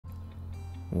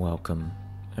Welcome,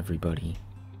 everybody.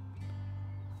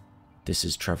 This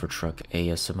is Trevor Truck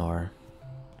ASMR,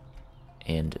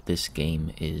 and this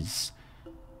game is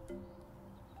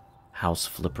House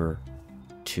Flipper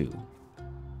 2.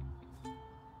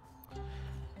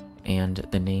 And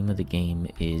the name of the game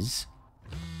is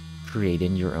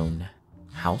Creating Your Own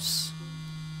House.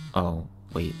 Oh,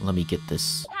 wait, let me get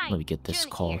this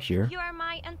call here. You are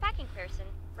my unpacking person,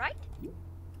 right?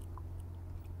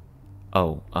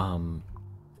 Oh,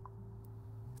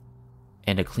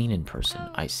 and a cleaning person,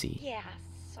 I see. Yeah,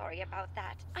 sorry about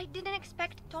that. I didn't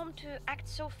expect Tom to act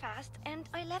so fast, and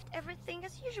I left everything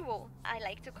as usual. I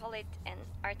like to call it an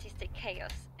artistic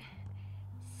chaos.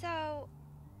 So,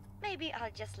 maybe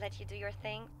I'll just let you do your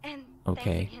thing, and Okay.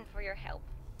 thanks again for your help.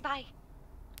 Bye.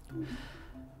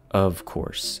 Of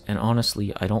course, and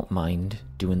honestly, I don't mind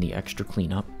doing the extra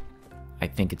cleanup. I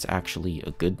think it's actually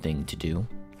a good thing to do.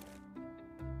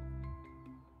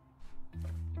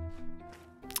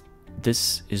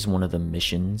 This is one of the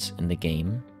missions in the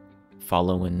game,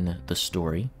 following the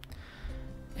story,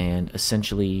 and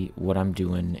essentially what I'm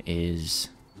doing is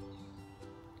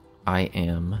I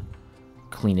am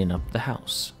cleaning up the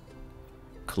house,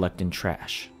 collecting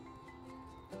trash,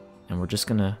 and we're just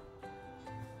gonna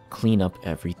clean up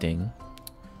everything.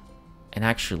 And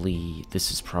actually, this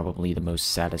is probably the most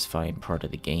satisfying part of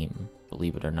the game,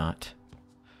 believe it or not.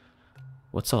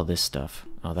 What's all this stuff?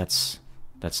 Oh, that's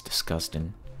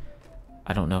disgusting.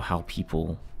 I don't know how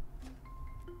people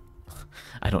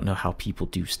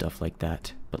do stuff like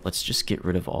that, but let's just get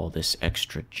rid of all this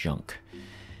extra junk.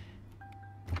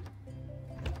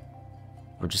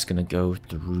 We're just gonna go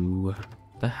through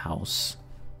the house,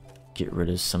 get rid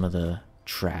of some of the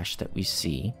trash that we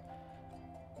see.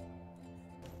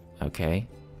 Okay,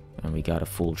 and we got a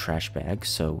full trash bag,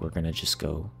 so we're gonna just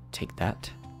go take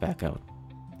that back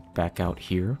out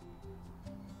here,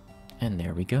 and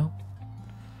there we go.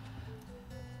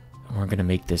 We're gonna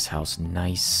make this house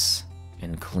nice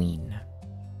and clean.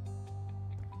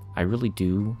 I really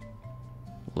do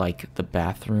like the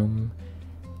bathroom.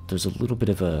 There's a little bit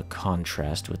of a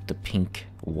contrast with the pink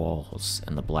walls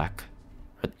and the black.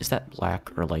 Is that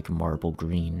black or like marble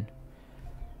green?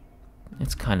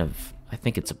 It's kind of, I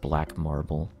think it's a black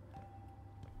marble.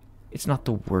 It's not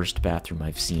the worst bathroom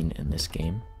I've seen in this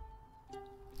game.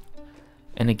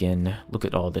 And again, look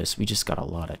at all this. We just got a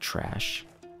lot of trash.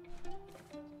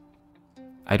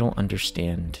 I don't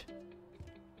understand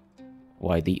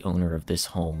why the owner of this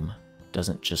home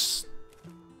doesn't just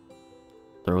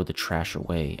throw the trash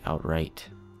away outright.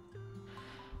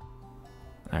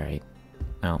 Alright,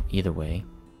 now either way,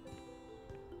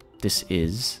 this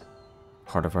is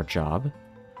part of our job.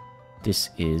 This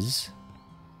is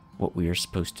what we are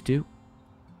supposed to do.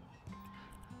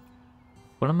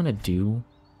 What I'm gonna do,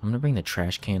 I'm gonna bring the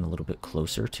trash can a little bit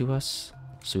closer to us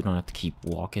so we don't have to keep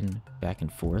walking back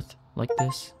and forth like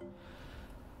this.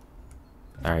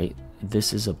 Alright,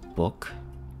 this is a book.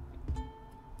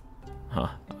 Huh,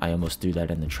 I almost threw that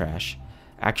in the trash.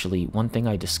 Actually, one thing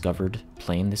I discovered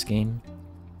playing this game,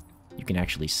 you can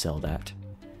actually sell that,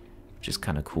 which is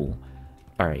kind of cool.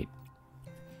 Alright,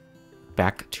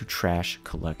 back to trash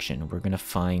collection. We're gonna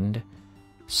find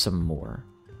some more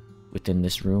within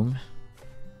this room.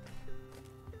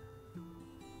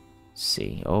 Let's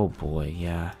see, oh boy,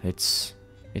 yeah, it's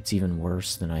even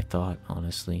worse than I thought,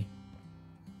 honestly.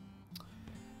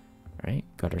 Alright,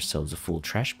 got ourselves a full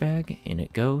trash bag, in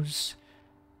it goes.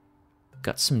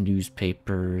 Got some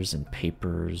newspapers and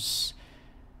papers.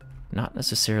 Not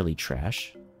necessarily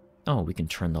trash. Oh, we can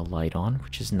turn the light on,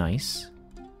 which is nice.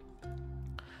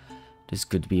 It is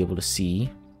good to be able to see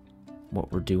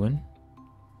what we're doing.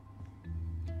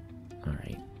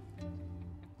 Alright.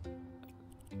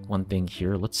 One thing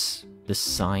here, this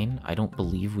sign, I don't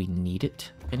believe we need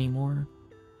it anymore.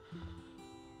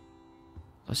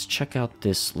 Let's check out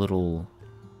this little...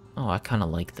 Oh, I kind of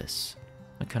like this.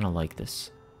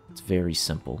 It's very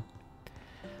simple.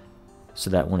 So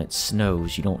that when it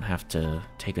snows, you don't have to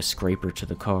take a scraper to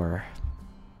the car.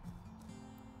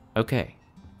 Okay.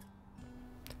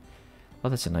 Oh,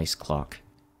 that's a nice clock.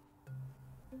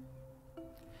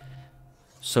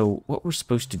 So what we're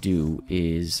supposed to do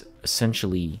is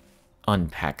essentially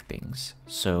unpack things.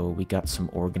 So we got some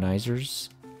organizers.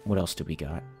 What else do we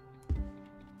got?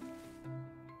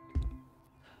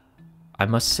 I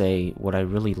must say, what I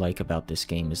really like about this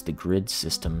game is the grid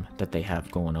system that they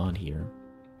have going on here.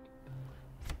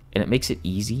 And it makes it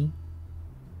easy,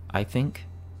 I think,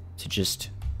 to just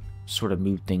sort of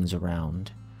move things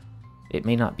around. It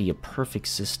may not be a perfect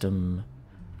system.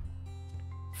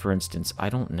 For instance, I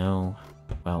don't know.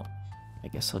 Well, I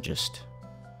guess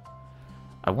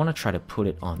I want to try to put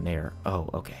it on there. Oh,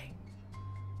 okay.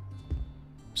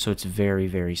 So it's very,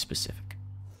 very specific.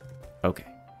 Okay.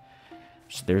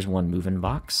 So there's one moving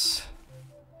box.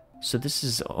 So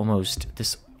this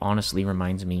honestly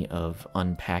reminds me of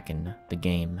Unpacking the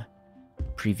game.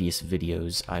 Previous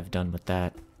videos I've done with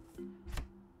that.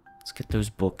 Let's get those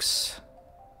books.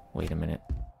 Wait a minute.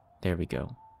 There we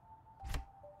go.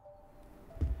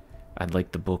 I'd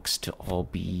like the books to all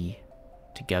be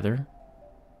together.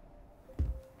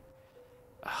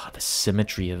 Ah, the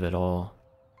symmetry of it all.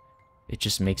 It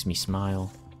just makes me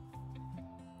smile.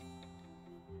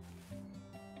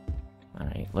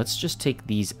 Alright, let's just take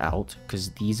these out, because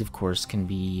these, of course, can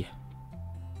be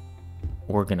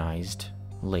organized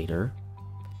later.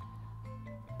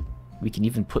 We can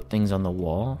even put things on the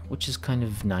wall, which is kind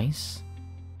of nice.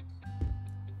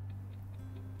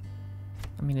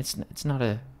 I mean, it's not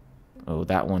a... Oh,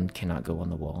 that one cannot go on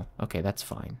the wall. Okay, that's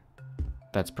fine.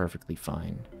 That's perfectly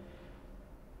fine.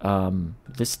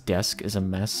 This desk is a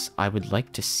mess. I would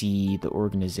like to see the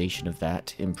organization of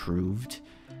that improved.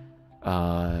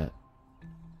 There's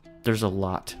a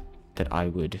lot that I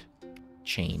would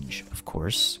change, of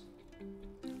course.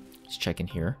 Let's check in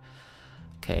here.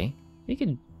 Okay,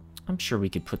 I'm sure we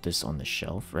could put this on the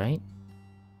shelf, right?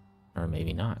 Or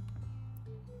maybe not.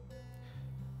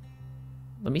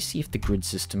 Let me see if the grid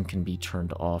system can be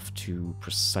turned off to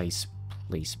precise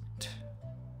placement.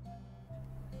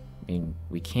 I mean,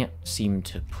 we can't seem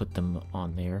to put them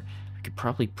on there. We could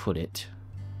probably put it,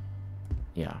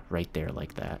 yeah, right there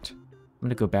like that. I'm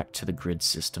gonna go back to the grid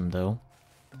system, though.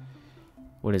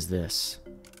 What is this?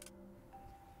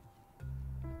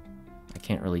 I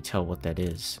can't really tell what that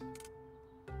is.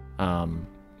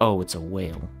 Oh, it's a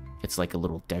whale. It's like a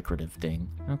little decorative thing.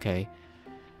 Okay.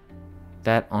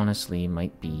 That honestly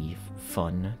might be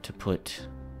fun to put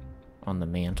on the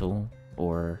mantle,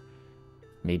 or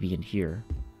maybe in here.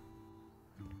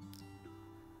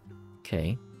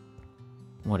 Okay.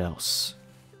 What else?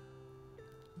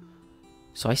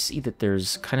 So I see that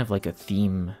there's kind of like a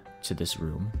theme to this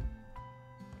room.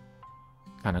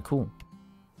 Kind of cool.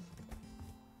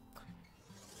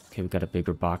 Okay, we got a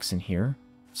bigger box in here.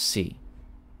 Let's see.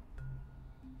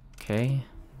 Okay.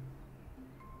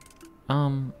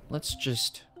 Let's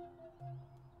just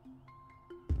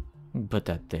put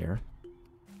that there.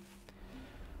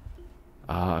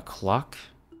 A clock.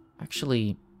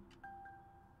 Actually,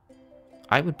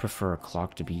 I would prefer a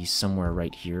clock to be somewhere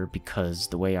right here, because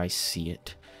the way I see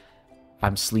it,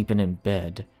 I'm sleeping in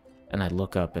bed and I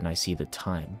look up and I see the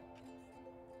time.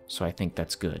 So I think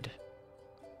that's good.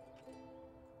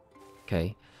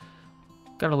 Okay.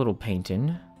 Got a little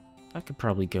painting. I could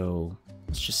probably go,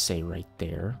 let's just say right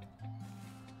there.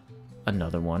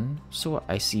 Another one. So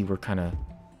I see we're kind of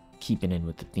keeping in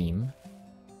with the theme.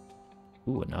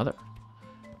 Ooh, another.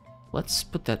 Let's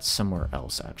put that somewhere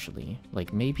else, actually.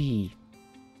 Like, maybe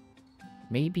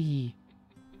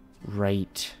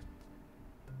right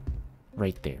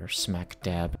there, smack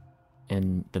dab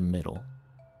in the middle.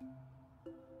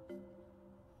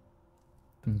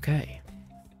 Okay.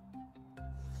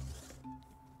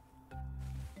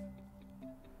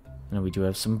 Now we do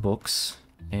have some books,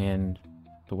 and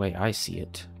the way I see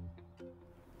it.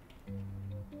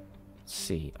 Let's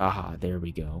see. Aha, there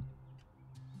we go.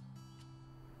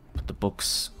 Put the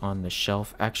books on the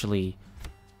shelf. Actually,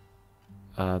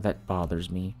 that bothers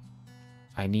me.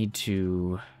 I need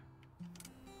to...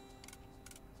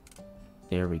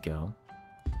 There we go.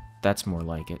 That's more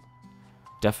like it.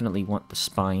 Definitely want the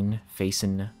spine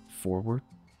facing forward,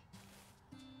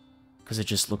 because it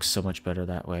just looks so much better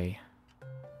that way.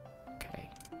 Okay.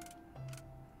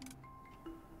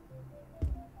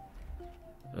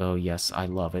 Oh yes, I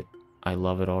love it. I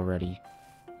love it already.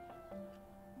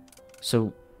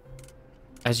 So,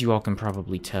 as you all can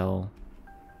probably tell,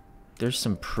 there's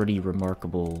some pretty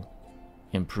remarkable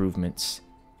improvements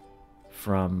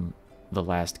from the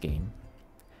last game.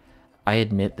 I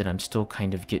admit that I'm still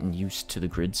kind of getting used to the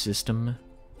grid system,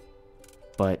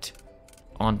 but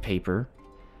on paper,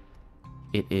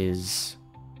 it's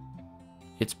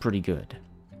pretty good.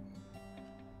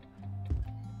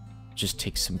 Just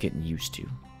takes some getting used to.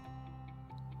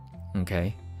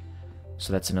 Okay,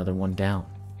 so that's another one down.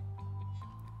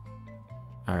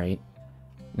 Alright,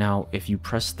 now if you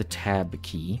press the tab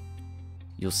key,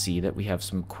 you'll see that we have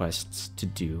some quests to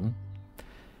do.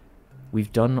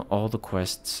 We've done all the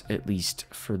quests, at least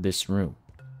for this room.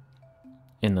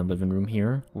 In the living room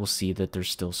here, we'll see that there's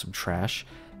still some trash,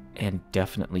 and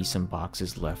definitely some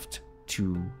boxes left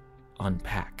to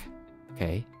unpack,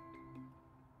 okay?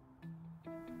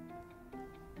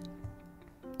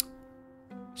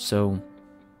 So,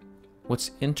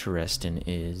 what's interesting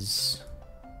is,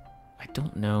 I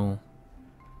don't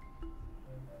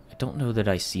don't know that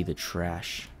I see the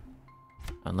trash.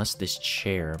 Unless this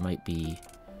chair might be...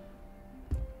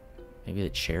 Maybe the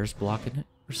chair's blocking it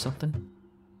or something?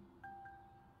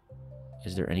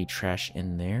 Is there any trash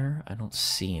in there? I don't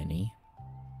see any.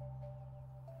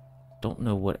 Don't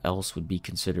know what else would be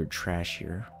considered trash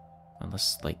here.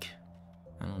 Unless, like...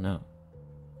 I don't know.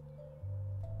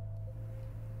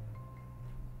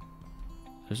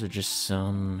 Those are just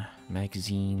some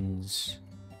magazines.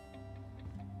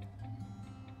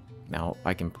 Now,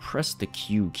 I can press the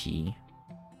Q key,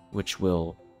 which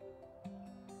will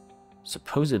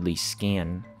supposedly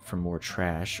scan for more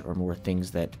trash or more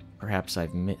things that perhaps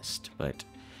I've missed, but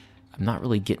I'm not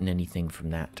really getting anything from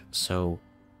that. So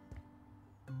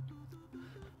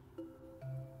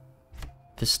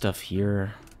this stuff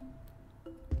here,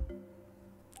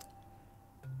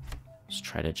 let's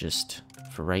try to just,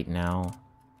 for right now,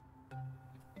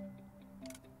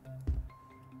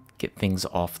 get things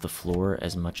off the floor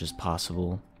as much as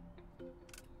possible.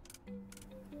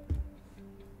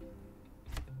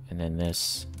 And then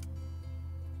this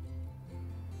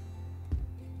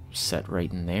set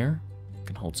right in there.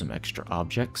 Can hold some extra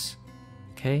objects.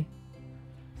 Okay.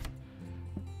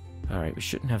 Alright, we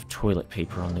shouldn't have toilet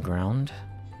paper on the ground.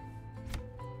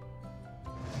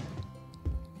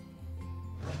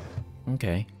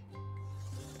 Okay.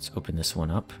 Let's open this one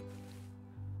up.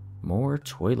 More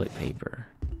toilet paper.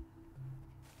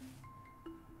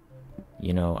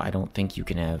 You know, I don't think you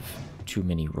can have too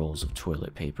many rolls of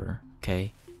toilet paper,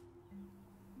 okay?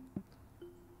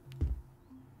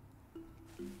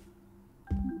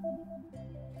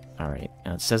 Alright,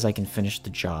 now it says I can finish the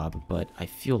job, but I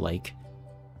feel like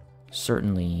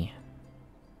certainly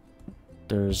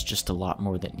there's just a lot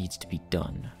more that needs to be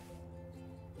done.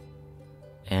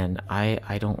 And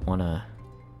I don't want to,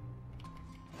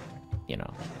 you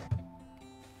know,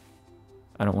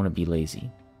 I don't want to be lazy.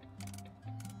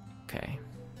 Okay.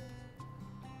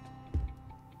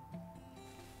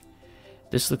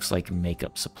 This looks like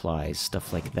makeup supplies,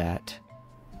 stuff like that.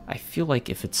 I feel like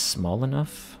if it's small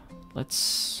enough,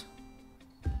 let's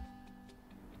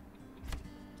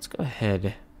go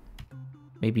ahead,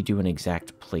 maybe do an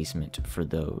exact placement for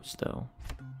those, though.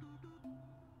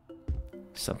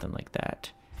 Something like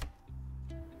that.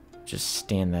 Just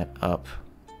stand that up.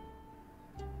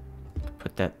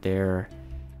 Put that there.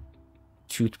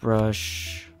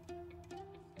 Toothbrush.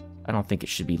 I don't think it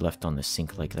should be left on the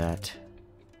sink like that.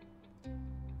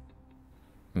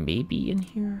 Maybe in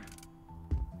here?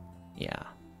 Yeah.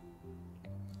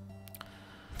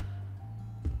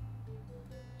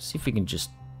 See if we can just...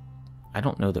 I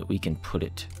don't know that we can put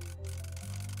it...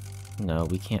 No,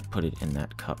 we can't put it in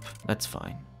that cup. That's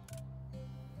fine.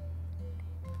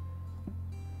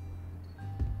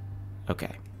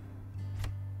 Okay.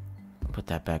 Put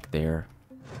that back there.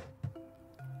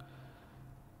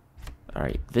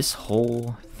 Alright, this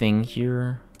whole thing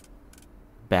here,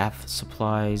 bath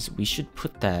supplies, we should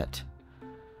put that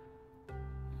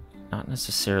not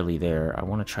necessarily there. I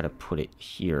want to try to put it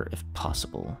here if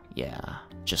possible. Yeah,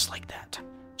 just like that.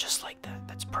 Just like that.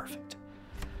 That's perfect.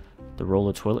 The roll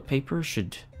of toilet paper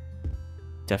should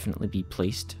definitely be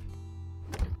placed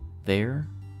there.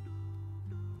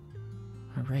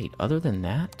 Alright, other than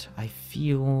that, I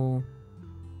feel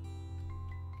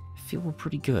we're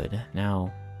pretty good.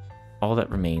 Now, all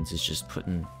that remains is just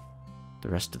putting the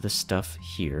rest of the stuff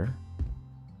here.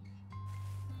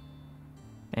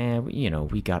 And, you know,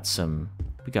 we got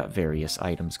various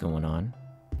items going on.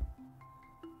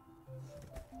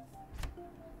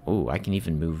 Oh, I can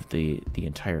even move the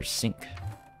entire sink.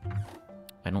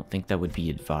 I don't think that would be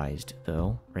advised,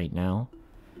 though, right now.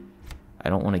 I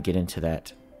don't want to get into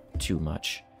that too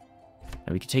much.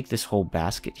 Now, we could take this whole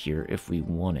basket here if we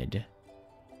wanted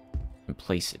and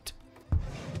place it.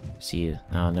 See,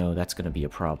 oh no, that's going to be a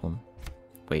problem.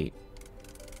 Wait.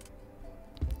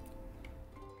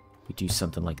 We do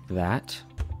something like that.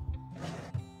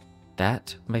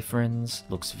 That, my friends,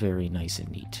 looks very nice and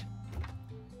neat.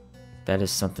 That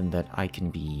is something that I can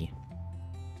be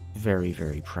very,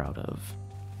 very proud of.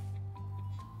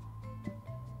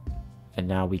 And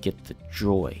now we get the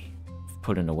joy of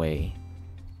putting away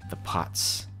the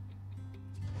pots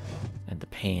and the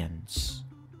pans.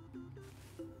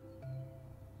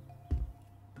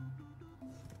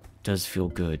 Does feel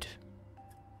good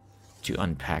to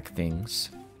unpack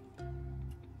things.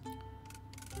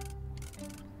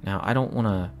 Now, I don't want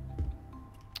to...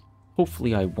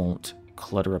 Hopefully I won't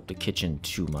clutter up the kitchen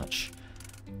too much.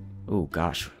 Oh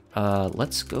gosh.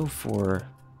 Let's go for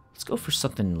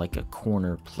something like a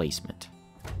corner placement.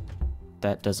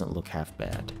 That doesn't look half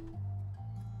bad.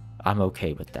 I'm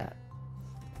okay with that.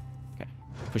 Okay.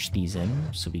 Push these in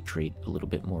so we create a little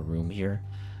bit more room here.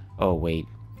 Oh, wait.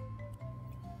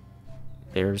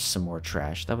 There's some more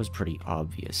trash. That was pretty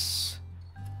obvious.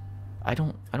 I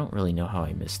don't really know how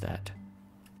I missed that.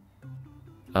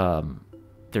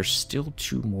 There's still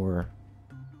 2 more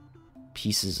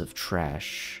pieces of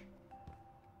trash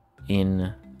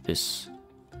in this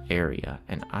area,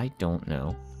 and I don't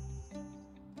know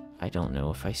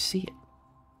if I see it.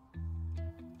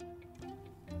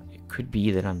 It could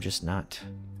be that I'm just not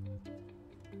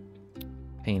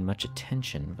paying much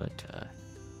attention, but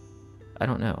I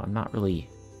don't know. I'm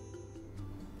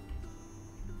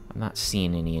not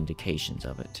seeing any indications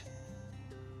of it.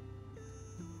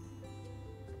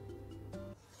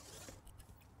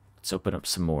 Let's open up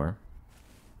some more.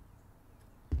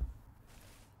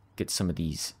 Get some of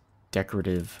these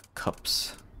decorative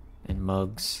cups and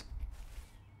mugs.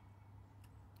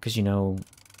 Because, you know,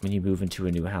 when you move into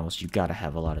a new house, you gotta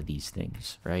have a lot of these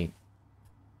things, right?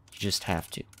 You just have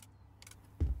to.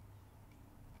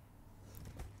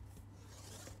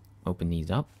 Open these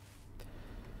up.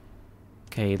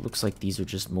 Okay, it looks like these are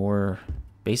just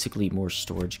basically more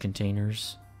storage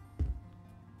containers.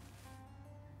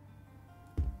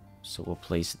 So we'll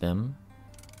place them.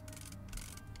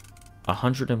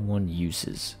 101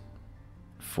 uses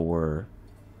for,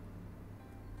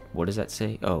 what does that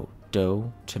say? Oh,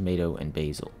 dough, tomato, and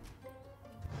basil.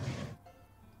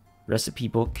 Recipe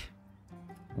book,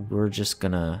 we're just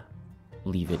gonna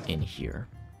leave it in here.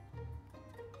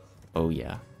 Oh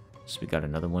yeah, so we got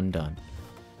another one done.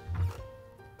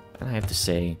 And I have to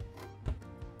say,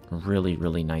 really,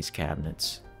 really nice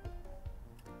cabinets.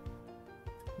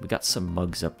 We got some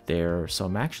mugs up there, so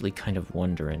I'm actually kind of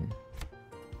wondering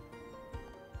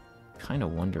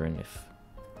if...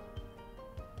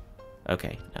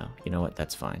 Okay, no, you know what,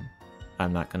 that's fine.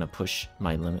 I'm not gonna push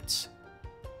my limits.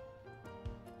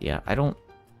 Yeah,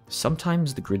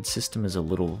 sometimes the grid system is a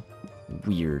little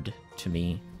weird to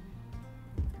me.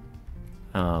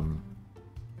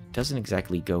 Doesn't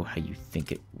exactly go how you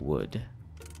think it would.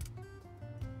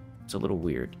 It's a little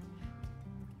weird.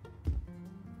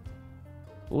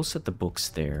 We'll set the books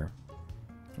there.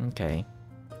 Okay.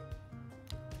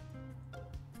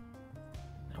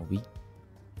 Now we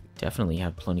definitely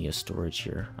have plenty of storage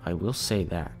here. I will say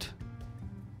that.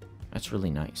 That's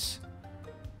really nice.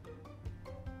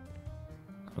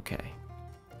 Okay.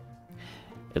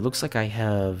 It looks like I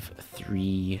have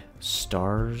 3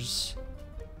 stars.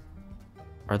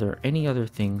 Are there any other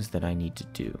things that I need to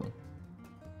do?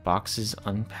 Boxes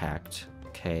unpacked.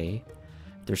 Okay.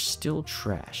 There's still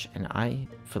trash, and I,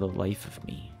 for the life of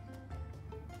me,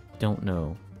 don't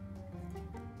know.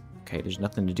 Okay, there's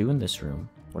nothing to do in this room.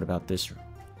 What about this room?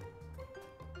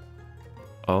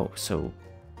 Oh, so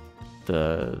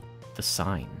the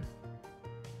sign.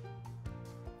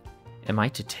 Am I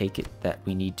to take it that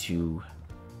we need to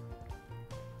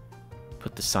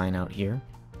put the sign out here?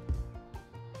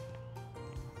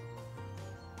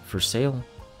 For sale.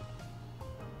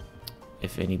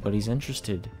 If anybody's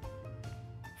interested.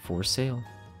 For sale.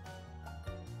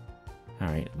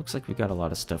 Alright, it looks like we've got a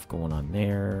lot of stuff going on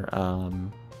there. I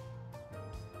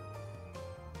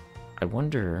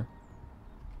wonder...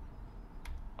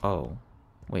 Oh,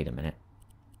 wait a minute.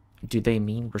 Do they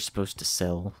mean we're supposed to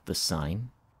sell the sign?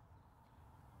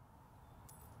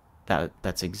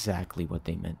 That's exactly what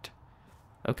they meant.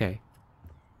 Okay.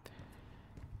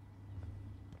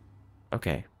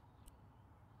 Okay.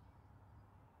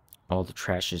 All the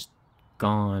trash is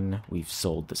gone. We've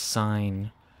sold the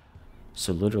sign.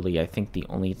 So literally, I think the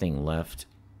only thing left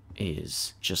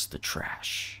is just the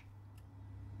trash.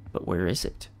 But where is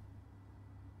it?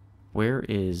 Where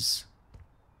is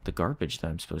the garbage that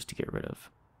I'm supposed to get rid of?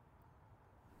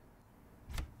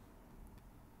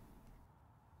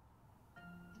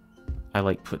 I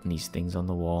like putting these things on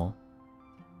the wall.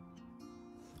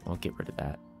 I'll get rid of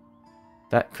that.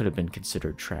 That could have been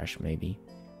considered trash, maybe.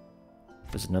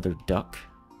 There's another duck.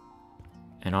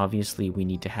 And obviously we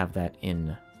need to have that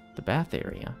in the bath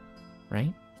area,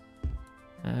 right?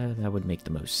 That would make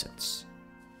the most sense.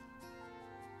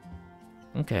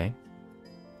 Okay.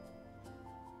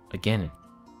 Again.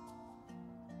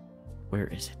 Where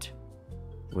is it?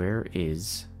 Where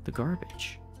is the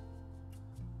garbage?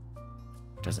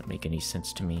 Doesn't make any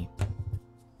sense to me.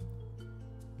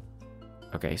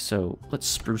 Okay, so let's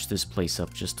spruce this place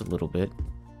up just a little bit.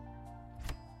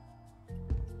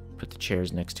 Put the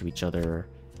chairs next to each other.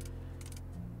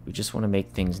 We just want to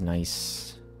make things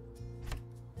nice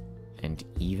and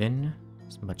even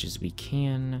as much as we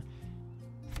can.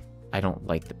 I don't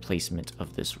like the placement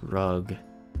of this rug.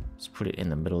 Let's put it in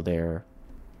the middle there.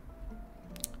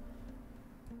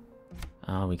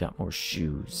 We got more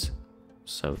shoes.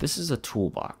 So this is a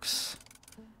toolbox.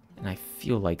 And I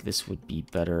feel like this would be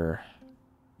better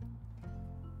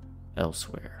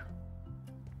elsewhere.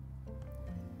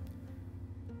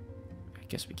 I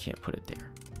guess we can't put it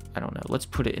there. I don't know. Let's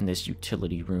put it in this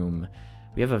utility room.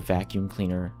 We have a vacuum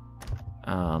cleaner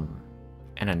and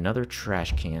another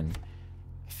trash can.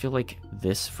 I feel like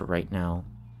this for right now.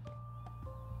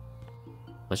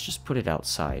 Let's just put it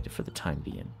outside for the time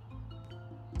being.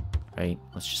 Right?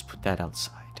 Let's just put that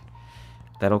outside.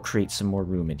 That'll create some more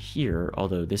room in here,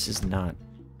 although this is not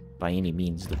by any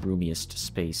means the roomiest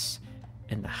space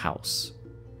in the house.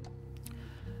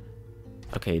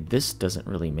 Okay, this doesn't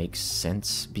really make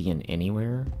sense being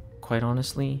anywhere, quite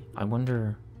honestly. I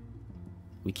wonder...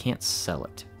 We can't sell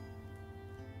it.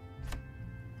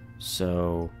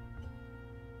 So...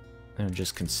 I'm gonna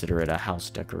just consider it a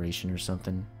house decoration or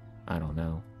something. I don't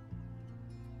know.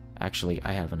 Actually,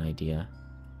 I have an idea.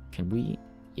 Can we...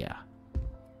 Yeah.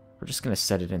 We're just gonna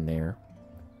set it in there.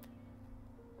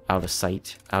 Out of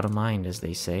sight, out of mind, as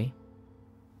they say.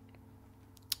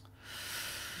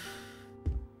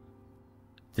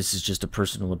 This is just a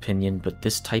personal opinion, but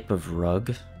this type of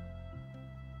rug...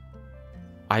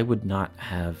 I would not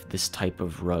have this type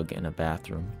of rug in a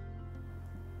bathroom.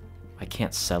 I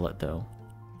can't sell it, though.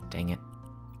 Dang it.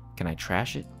 Can I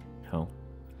trash it? No.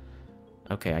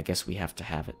 Okay, I guess we have to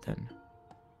have it, then.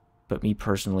 But me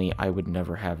personally, I would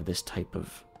never have this type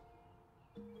of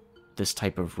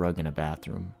rug in a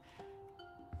bathroom.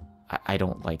 I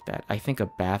don't like that. I think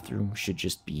a bathroom should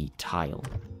just be tile,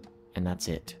 and that's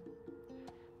it.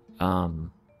 Let's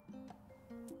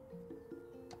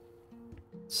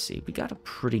see, we got a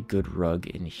pretty good rug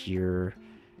in here.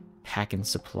 Packing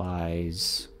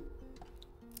supplies.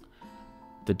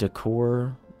 The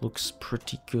decor looks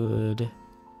pretty good.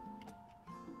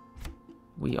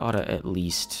 We ought to at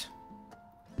least...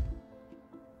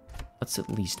 Let's at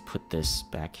least put this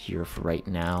back here for right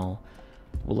now.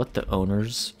 We'll let the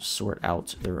owners sort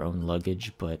out their own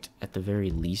luggage, but at the very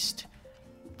least,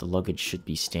 the luggage should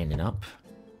be standing up.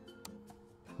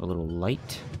 A little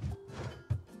light.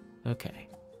 Okay.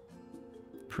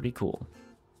 Pretty cool.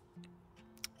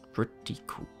 Pretty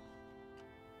cool.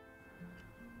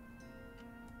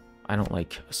 I don't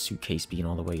like a suitcase being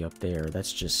all the way up there.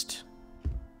 That's just...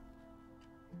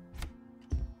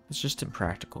 It's just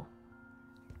impractical.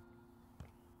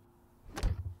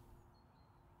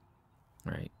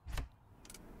 Right.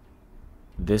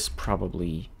 This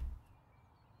probably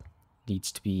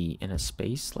needs to be in a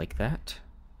space like that.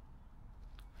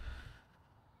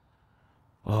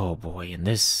 Oh boy, and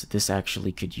this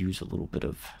actually could use a little bit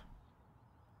of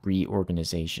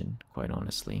reorganization, quite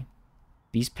honestly.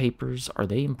 These papers, are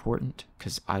they important?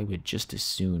 Because I would just as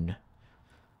soon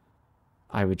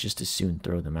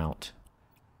throw them out.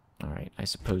 Alright, I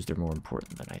suppose they're more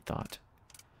important than I thought.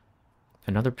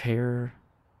 Another pair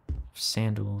of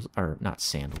sandals, or not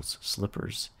sandals,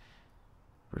 slippers.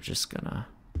 We're just gonna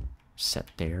set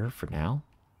there for now.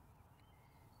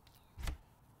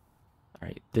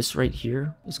 Alright, this right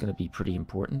here is gonna be pretty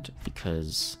important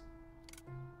because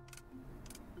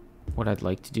what I'd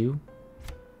like to do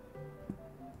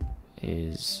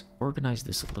is organize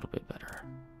this a little bit better.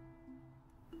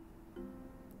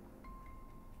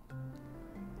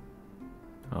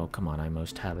 Oh, come on, I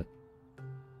most have it.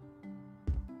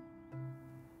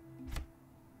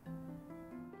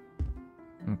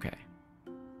 Okay.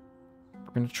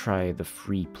 We're gonna try the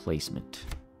free placement.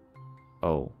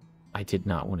 Oh, I did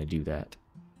not want to do that.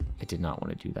 I did not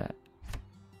want to do that.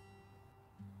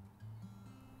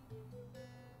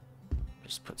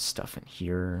 Just put stuff in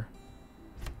here.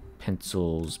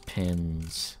 Pencils,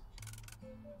 pens.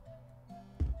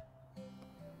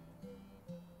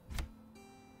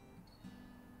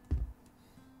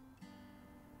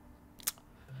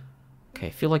 Okay,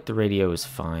 I feel like the radio is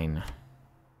fine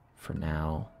for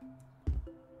now.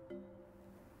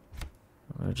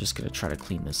 We're just gonna try to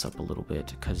clean this up a little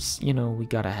bit because, you know, we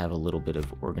gotta have a little bit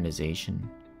of organization.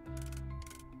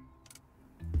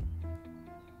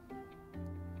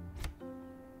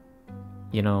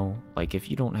 You know, like if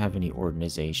you don't have any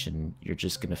organization, you're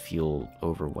just gonna feel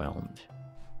overwhelmed.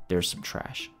 There's some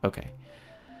trash. Okay.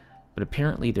 But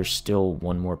apparently there's still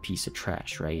one more piece of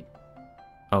trash, right?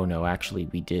 Oh no, actually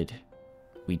we did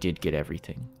get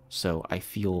everything. So I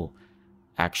feel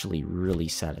actually really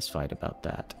satisfied about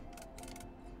that.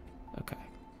 Okay.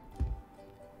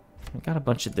 I got a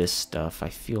bunch of this stuff. I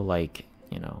feel like,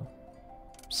 you know,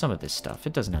 some of this stuff,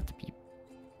 it doesn't have to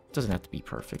be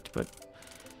perfect, but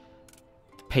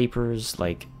the papers,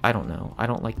 like, I don't know. I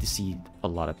don't like to see a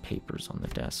lot of papers on the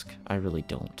desk. I really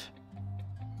don't.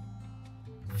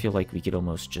 I feel like we could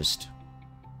almost just...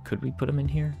 Could we put them in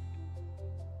here?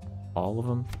 All of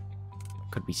them?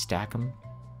 Could we stack them?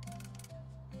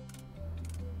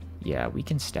 Yeah, we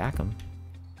can stack them.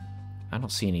 I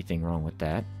don't see anything wrong with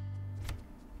that.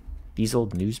 These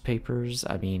old newspapers,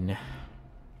 I mean,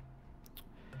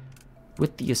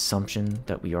 with the assumption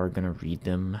that we are going to read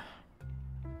them,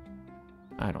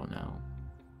 I don't know.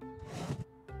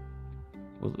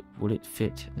 Would it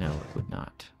fit? No, it would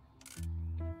not.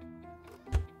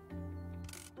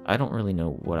 I don't really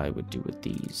know what I would do with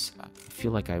these. I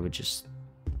feel like I would just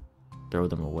throw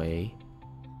them away.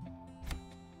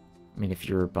 I mean, if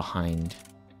you're behind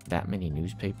that many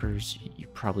newspapers, you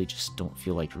probably just don't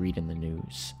feel like reading the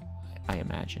news, I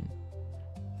imagine.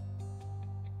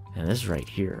 And this right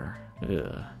here,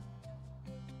 ugh.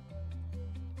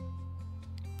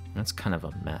 That's kind of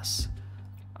a mess.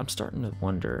 I'm starting to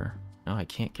wonder, no, I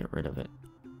can't get rid of it.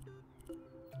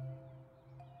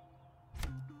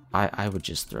 I would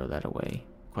just throw that away,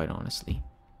 quite honestly.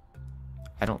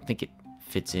 I don't think it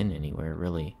fits in anywhere,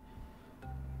 really.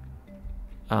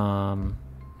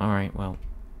 Alright, well,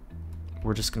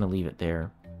 we're just gonna leave it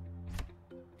there.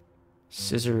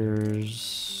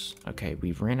 Scissors. Okay,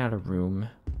 we ran out of room.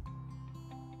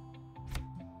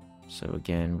 So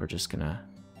again, we're just gonna...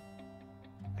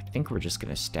 I think we're just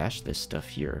gonna stash this stuff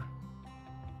here.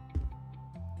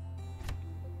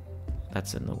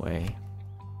 That's in the way.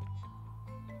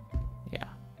 Yeah,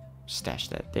 stash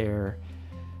that there.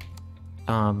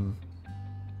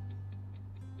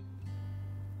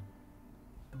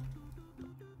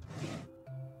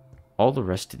 All the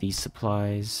rest of these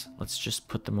supplies, let's just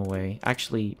put them away.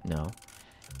 Actually, no.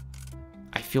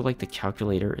 I feel like the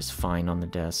calculator is fine on the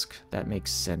desk. That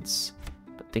makes sense.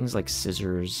 But things like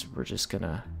scissors, we're just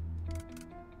gonna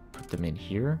put them in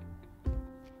here.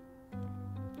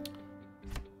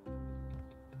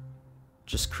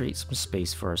 Just create some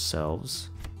space for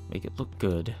ourselves. Make it look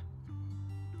good.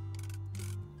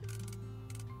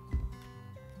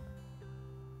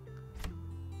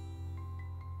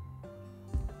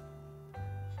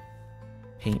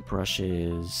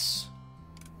 Paintbrushes.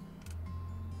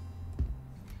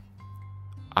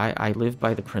 I live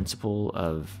by the principle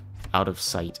of out of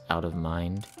sight, out of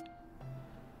mind.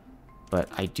 But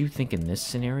I do think in this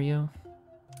scenario,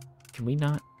 can we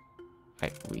not?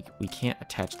 We can't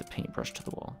attach the paintbrush to the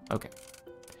wall. Okay.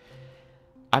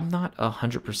 I'm not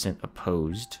 100%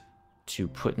 opposed to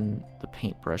putting the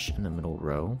paintbrush in the middle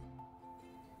row.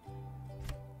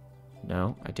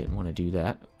 No, I didn't want to do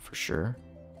that for sure.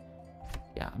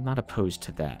 Yeah, I'm not opposed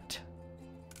to that.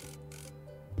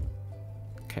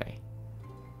 Okay.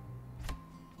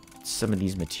 Some of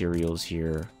these materials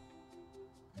here,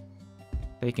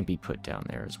 they can be put down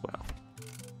there as well.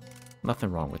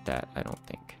 Nothing wrong with that, I don't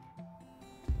think.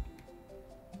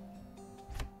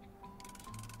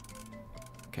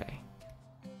 Okay.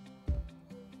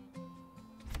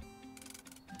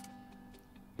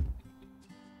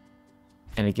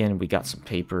 And again, we got some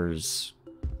papers.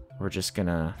 We're just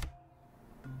gonna...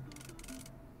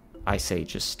 I say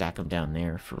just stack them down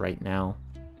there for right now.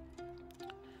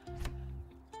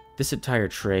 This entire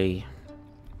tray,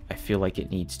 I feel like it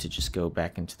needs to just go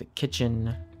back into the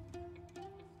kitchen.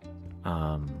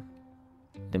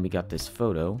 Then we got this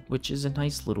photo, which is a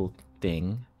nice little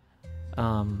thing.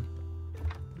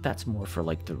 That's more for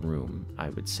like the room, I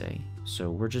would say. So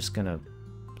we're just gonna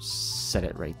set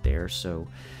it right there. So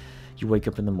you wake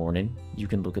up in the morning, you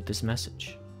can look at this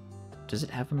message. Does it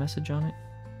have a message on it?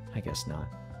 I guess not.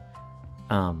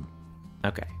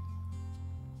 Okay.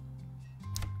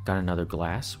 Got another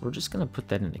glass. We're just gonna put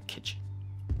that in the kitchen.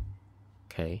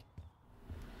 Okay.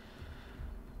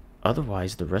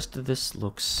 Otherwise, the rest of this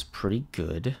looks pretty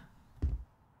good.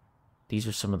 These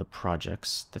are some of the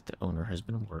projects that the owner has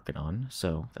been working on,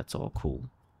 so that's all cool.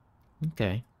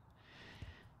 Okay.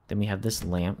 Then we have this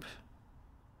lamp.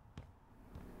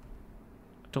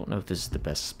 I don't know if this is the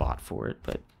best spot for it,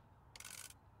 but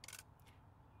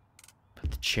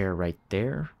put the chair right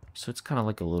there. So it's kind of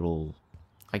like a little,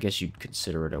 I guess you'd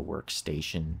consider it a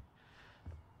workstation.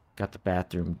 Got the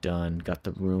bathroom done, got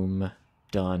the room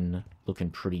done, looking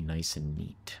pretty nice and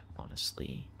neat,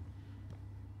 honestly.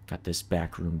 Got this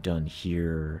back room done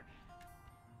here.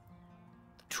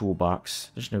 The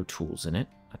toolbox, there's no tools in it,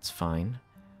 that's fine.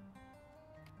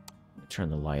 Turn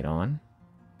the light on.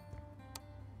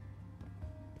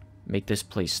 Make this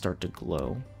place start to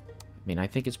glow. I mean, I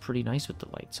think it's pretty nice with the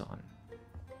lights on.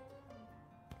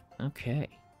 Okay.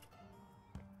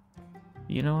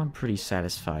 You know, I'm pretty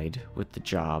satisfied with the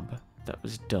job that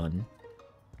was done.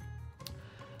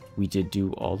 We did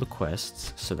do all the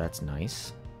quests, so that's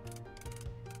nice.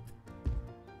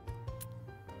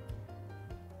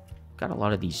 Got a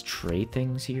lot of these tray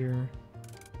things here.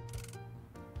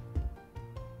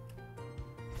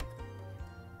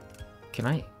 Can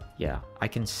I... Yeah, I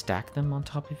can stack them on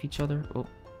top of each other. Oh,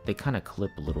 they kind of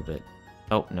clip a little bit.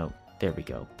 Oh, no. There we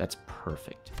go. That's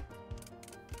perfect.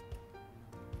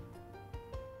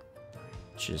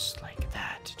 Just like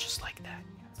that. Just like that.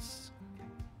 Yes.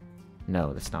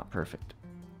 No, that's not perfect.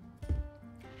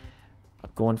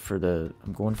 I'm going for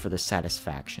the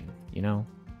satisfaction, you know?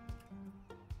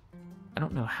 I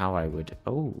don't know how I would...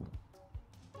 Oh.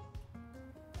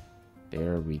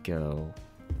 There we go.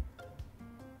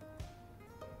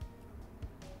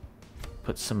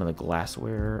 Put some of the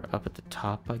glassware up at the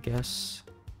top, I guess.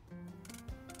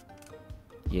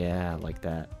 Yeah, like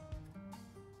that.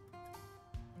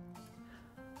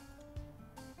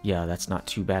 Yeah, that's not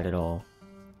too bad at all.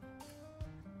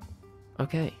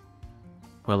 Okay.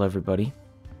 Well, everybody,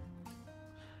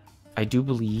 I do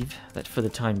believe that for the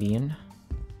time being,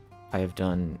 I have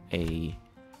done a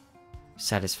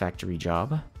satisfactory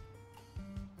job.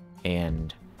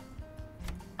 And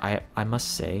I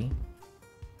must say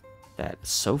that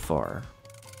so far,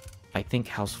 I think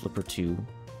House Flipper 2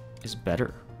 is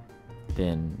better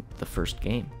than the first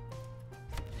game.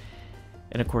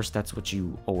 And of course, that's what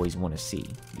you always want to see.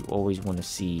 You always want to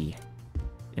see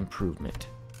improvement.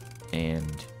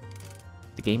 And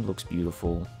the game looks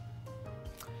beautiful.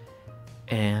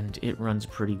 And it runs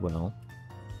pretty well.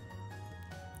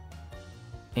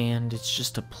 And it's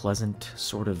just a pleasant,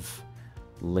 sort of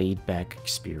laid-back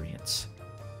experience.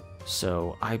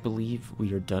 So I believe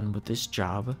we are done with this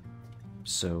job.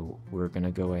 So we're going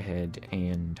to go ahead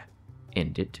and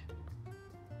end it.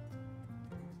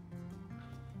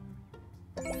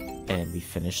 And we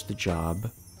finished the job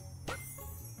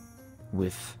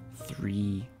with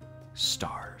 3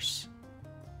 stars.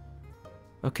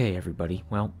 Okay, everybody.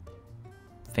 Well,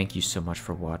 thank you so much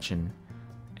for watching,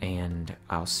 and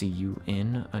I'll see you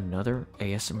in another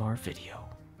ASMR video.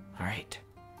 Alright.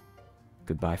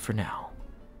 Goodbye for now.